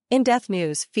In-depth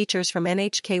news features from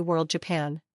NHK World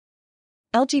Japan.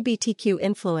 LGBTQ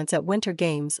influence at Winter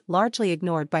Games largely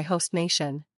ignored by host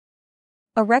nation.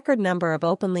 A record number of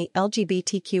openly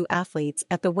LGBTQ athletes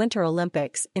at the Winter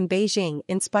Olympics in Beijing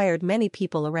inspired many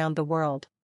people around the world.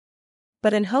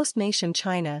 But in host nation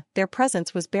China, their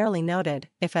presence was barely noted,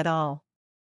 if at all.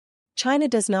 China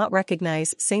does not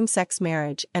recognize same-sex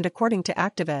marriage, and according to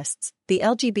activists, the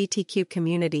LGBTQ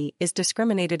community is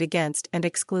discriminated against and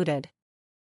excluded.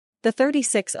 The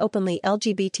 36 openly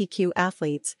LGBTQ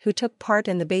athletes who took part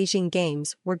in the Beijing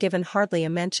Games were given hardly a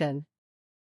mention.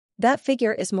 That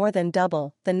figure is more than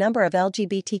double the number of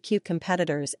LGBTQ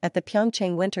competitors at the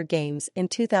Pyeongchang Winter Games in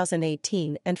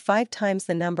 2018 and 5 times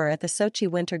the number at the Sochi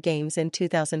Winter Games in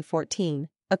 2014,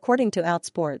 according to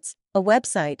Outsports, a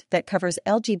website that covers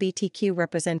LGBTQ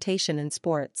representation in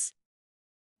sports.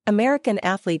 American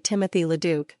athlete Timothy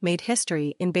LeDuc made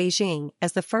history in Beijing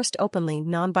as the first openly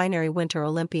non-binary Winter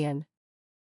Olympian.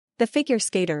 The figure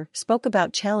skater spoke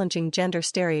about challenging gender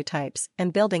stereotypes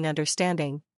and building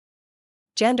understanding.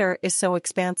 Gender is so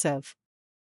expansive.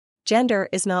 Gender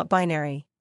is not binary.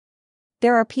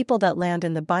 There are people that land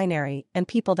in the binary and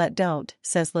people that don't,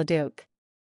 says LeDuc.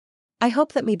 I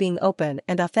hope that me being open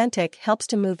and authentic helps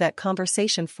to move that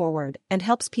conversation forward and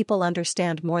helps people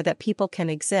understand more that people can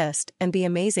exist and be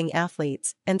amazing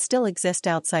athletes and still exist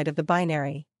outside of the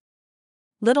binary.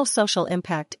 Little social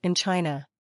impact in China.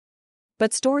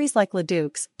 But stories like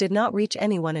LeDuc's did not reach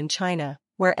anyone in China,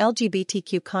 where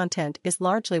LGBTQ content is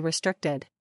largely restricted.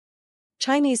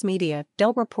 Chinese media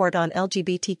don't report on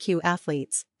LGBTQ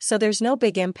athletes, so there's no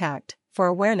big impact for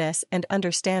awareness and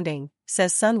understanding,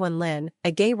 says Sun Wenlin,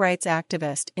 a gay rights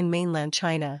activist in mainland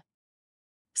China.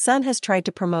 Sun has tried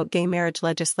to promote gay marriage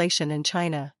legislation in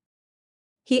China.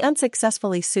 He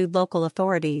unsuccessfully sued local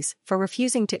authorities for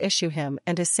refusing to issue him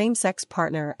and his same-sex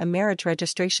partner a marriage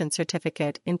registration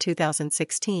certificate in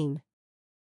 2016.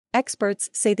 Experts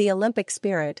say the Olympic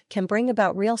spirit can bring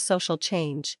about real social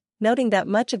change, noting that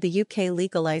much of the UK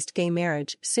legalized gay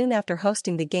marriage soon after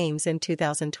hosting the Games in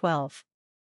 2012.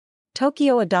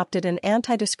 Tokyo adopted an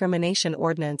anti-discrimination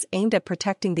ordinance aimed at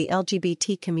protecting the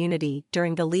LGBT community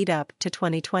during the lead-up to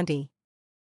 2020.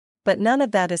 But none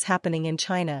of that is happening in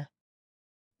China.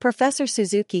 Professor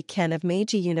Suzuki Ken of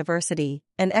Meiji University,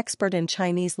 an expert in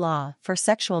Chinese law for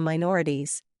sexual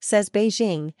minorities, says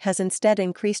Beijing has instead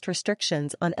increased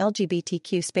restrictions on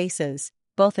LGBTQ spaces,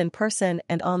 both in person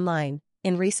and online,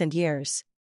 in recent years.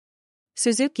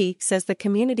 Suzuki says the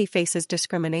community faces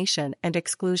discrimination and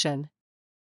exclusion.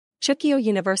 Chukyo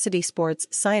University sports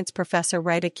science professor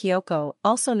Raita Kyoko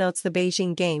also notes the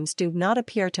Beijing Games do not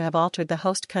appear to have altered the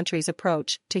host country's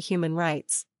approach to human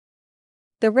rights.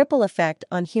 The ripple effect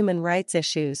on human rights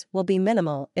issues will be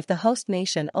minimal if the host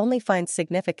nation only finds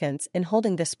significance in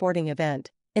holding the sporting event,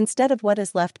 instead of what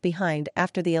is left behind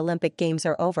after the Olympic Games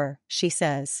are over, she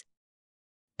says.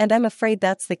 And I'm afraid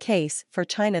that's the case for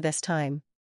China this time.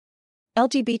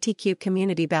 LGBTQ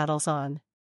community battles on.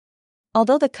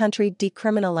 Although the country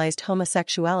decriminalized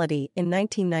homosexuality in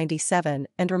 1997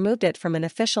 and removed it from an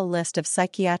official list of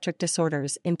psychiatric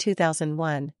disorders in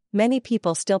 2001, many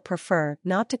people still prefer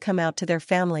not to come out to their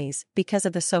families because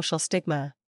of the social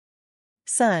stigma.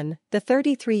 Sun, the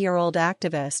 33-year-old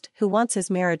activist who wants his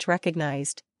marriage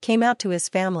recognized, came out to his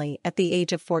family at the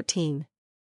age of 14.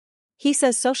 He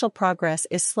says social progress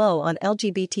is slow on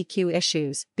LGBTQ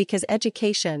issues because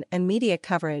education and media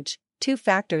coverage, 2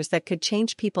 factors that could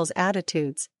change people's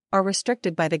attitudes, are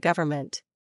restricted by the government.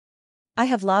 I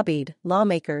have lobbied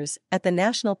lawmakers at the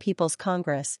National People's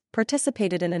Congress,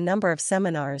 participated in a number of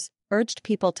seminars, urged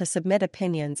people to submit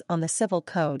opinions on the civil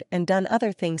code and done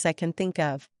other things I can think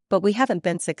of, but we haven't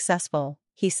been successful,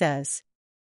 he says.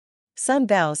 Sun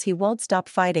vows he won't stop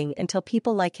fighting until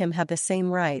people like him have the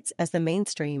same rights as the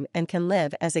mainstream and can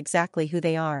live as exactly who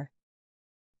they are.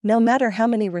 No matter how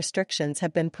many restrictions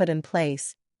have been put in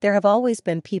place, there have always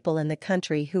been people in the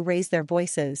country who raise their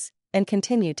voices and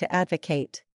continue to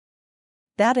advocate.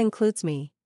 That includes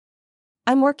me.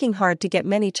 I'm working hard to get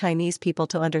many Chinese people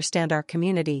to understand our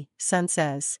community, Sun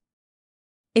says.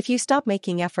 If you stop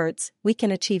making efforts, we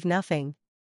can achieve nothing.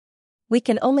 We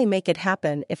can only make it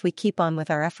happen if we keep on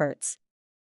with our efforts.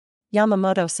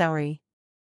 Yamamoto Saori.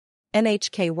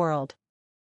 NHK World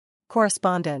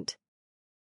Correspondent.